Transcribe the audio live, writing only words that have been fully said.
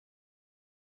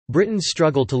Britain's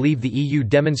struggle to leave the EU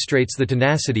demonstrates the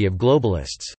tenacity of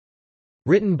globalists.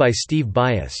 Written by Steve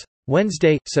Bias.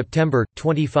 Wednesday, September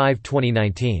 25,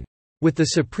 2019. With the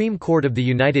Supreme Court of the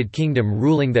United Kingdom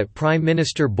ruling that Prime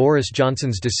Minister Boris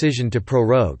Johnson's decision to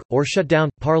prorogue, or shut down,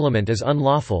 Parliament is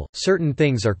unlawful, certain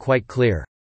things are quite clear.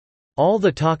 All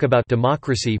the talk about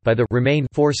democracy by the Remain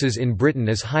forces in Britain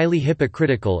is highly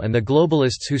hypocritical, and the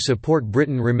globalists who support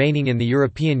Britain remaining in the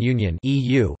European Union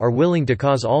 (EU) are willing to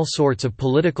cause all sorts of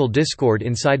political discord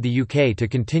inside the UK to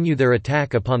continue their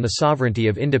attack upon the sovereignty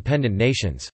of independent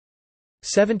nations.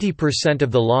 70%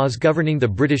 of the laws governing the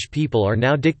British people are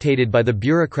now dictated by the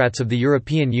bureaucrats of the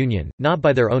European Union, not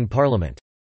by their own parliament.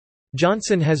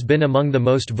 Johnson has been among the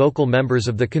most vocal members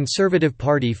of the Conservative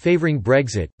Party favouring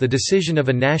Brexit, the decision of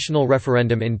a national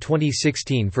referendum in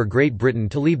 2016 for Great Britain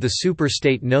to leave the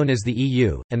super-state known as the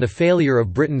EU, and the failure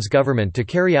of Britain's government to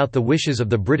carry out the wishes of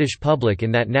the British public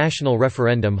in that national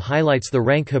referendum highlights the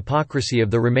rank hypocrisy of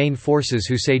the Remain forces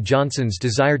who say Johnson's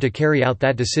desire to carry out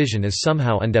that decision is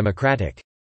somehow undemocratic.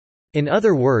 In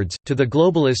other words, to the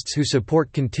globalists who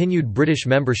support continued British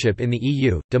membership in the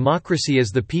EU, democracy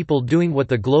is the people doing what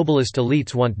the globalist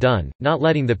elites want done, not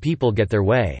letting the people get their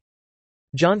way.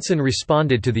 Johnson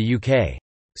responded to the UK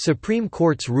Supreme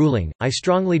Court's ruling, "I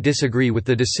strongly disagree with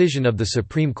the decision of the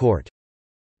Supreme Court.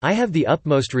 I have the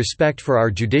utmost respect for our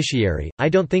judiciary, I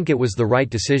don't think it was the right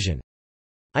decision.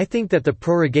 I think that the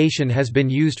prorogation has been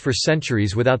used for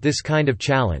centuries without this kind of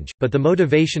challenge, but the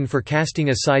motivation for casting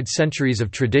aside centuries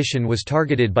of tradition was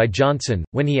targeted by Johnson,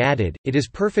 when he added, 'It is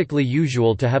perfectly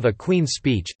usual to have a Queen's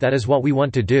speech, that is what we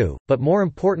want to do, but more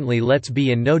importantly let's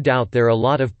be in no doubt there are a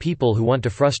lot of people who want to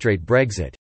frustrate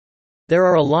Brexit. There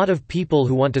are a lot of people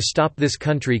who want to stop this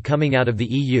country coming out of the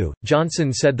EU.'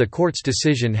 Johnson said the court's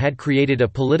decision had created a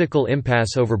political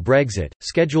impasse over Brexit,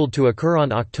 scheduled to occur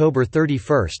on October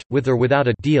 31, with or without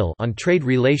a deal on trade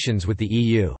relations with the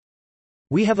EU.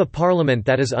 We have a parliament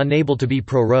that is unable to be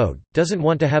prorogued, doesn't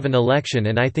want to have an election,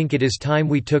 and I think it is time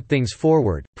we took things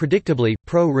forward." Predictably,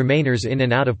 pro-Remainers in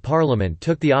and out of parliament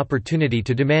took the opportunity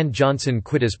to demand Johnson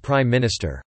quit as Prime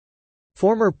Minister.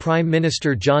 Former Prime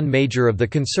Minister John Major of the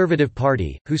Conservative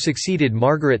Party, who succeeded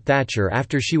Margaret Thatcher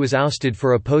after she was ousted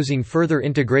for opposing further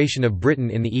integration of Britain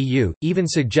in the EU, even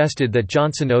suggested that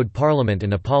Johnson owed Parliament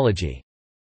an apology.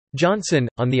 Johnson,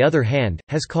 on the other hand,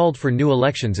 has called for new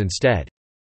elections instead.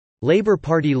 Labour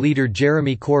Party leader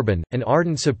Jeremy Corbyn, an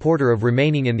ardent supporter of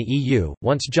remaining in the EU,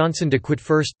 wants Johnson to quit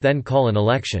first, then call an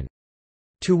election.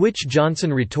 To which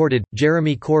Johnson retorted,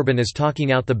 "Jeremy Corbyn is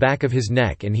talking out the back of his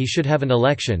neck and he should have an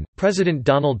election." President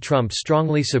Donald Trump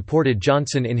strongly supported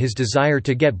Johnson in his desire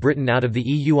to get Britain out of the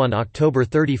EU on October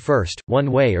 31,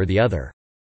 one way or the other.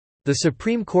 The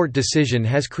Supreme Court decision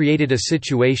has created a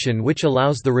situation which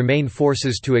allows the Remain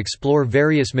forces to explore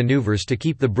various maneuvers to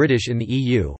keep the British in the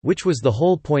EU, which was the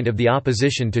whole point of the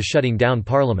opposition to shutting down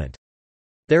Parliament.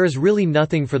 There is really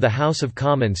nothing for the House of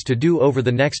Commons to do over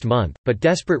the next month, but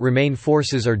desperate Remain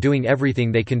forces are doing everything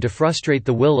they can to frustrate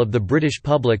the will of the British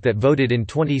public that voted in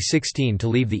 2016 to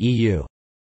leave the EU.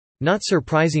 Not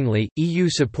surprisingly, EU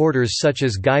supporters such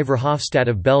as Guy Verhofstadt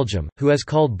of Belgium, who has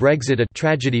called Brexit a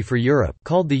tragedy for Europe,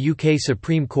 called the UK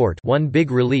Supreme Court one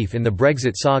big relief in the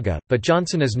Brexit saga, but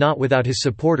Johnson is not without his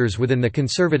supporters within the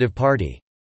Conservative Party.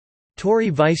 Tory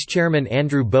Vice-Chairman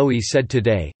Andrew Bowie said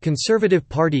today, "Conservative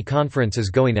Party conference is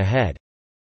going ahead.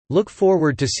 Look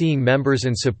forward to seeing members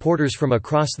and supporters from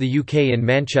across the UK in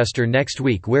Manchester next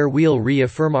week, where we'll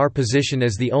reaffirm our position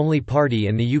as the only party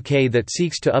in the UK that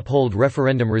seeks to uphold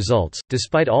referendum results."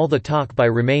 Despite all the talk by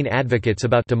Remain advocates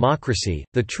about democracy,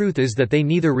 the truth is that they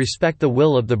neither respect the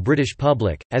will of the British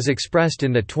public, as expressed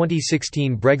in the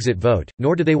 2016 Brexit vote,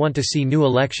 nor do they want to see new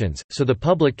elections, so the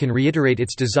public can reiterate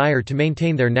its desire to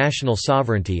maintain their national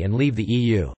sovereignty and leave the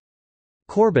EU.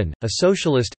 Corbyn, a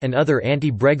socialist, and other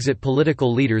anti-Brexit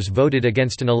political leaders voted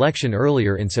against an election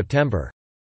earlier in September.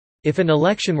 If an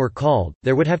election were called,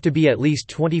 there would have to be at least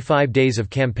 25 days of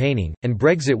campaigning, and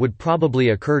Brexit would probably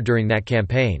occur during that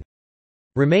campaign.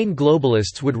 Remain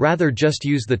globalists would rather just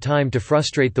use the time to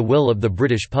frustrate the will of the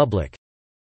British public.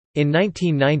 In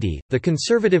 1990, the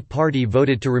Conservative Party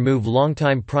voted to remove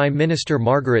longtime Prime Minister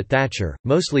Margaret Thatcher,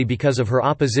 mostly because of her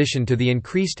opposition to the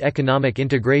increased economic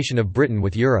integration of Britain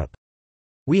with Europe.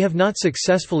 "We have not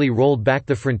successfully rolled back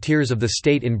the frontiers of the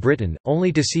state in Britain,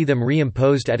 only to see them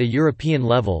reimposed at a European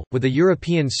level, with a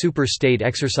European super-state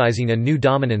exercising a new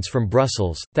dominance from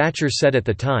Brussels," Thatcher said at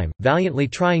the time, valiantly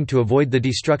trying to avoid the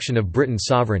destruction of Britain's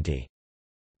sovereignty.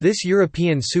 This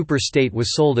European super-state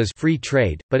was sold as free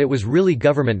trade, but it was really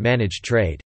government-managed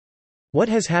trade. What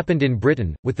has happened in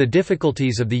Britain, with the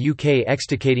difficulties of the UK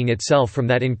extricating itself from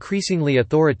that increasingly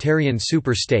authoritarian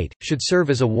super-state, should serve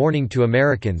as a warning to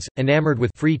Americans, enamored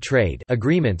with free trade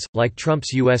agreements, like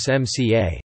Trump's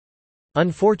USMCA.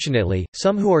 Unfortunately,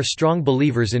 some who are strong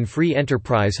believers in free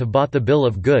enterprise have bought the bill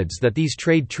of goods that these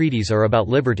trade treaties are about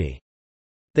liberty.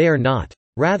 They are not.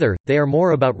 Rather, they are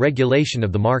more about regulation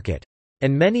of the market.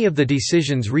 And many of the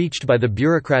decisions reached by the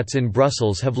bureaucrats in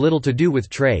Brussels have little to do with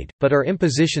trade, but are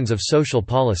impositions of social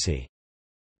policy.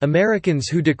 Americans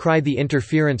who decry the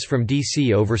interference from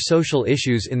DC over social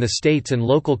issues in the states and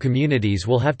local communities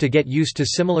will have to get used to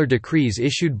similar decrees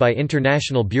issued by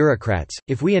international bureaucrats,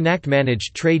 if we enact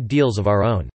managed trade deals of our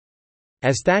own.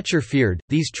 As Thatcher feared,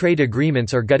 these trade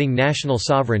agreements are gutting national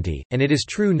sovereignty, and it is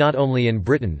true not only in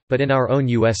Britain, but in our own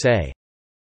USA.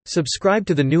 Subscribe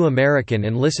to The New American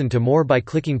and listen to more by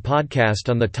clicking podcast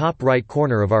on the top right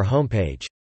corner of our homepage.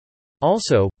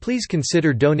 Also, please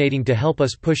consider donating to help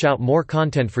us push out more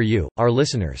content for you, our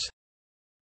listeners.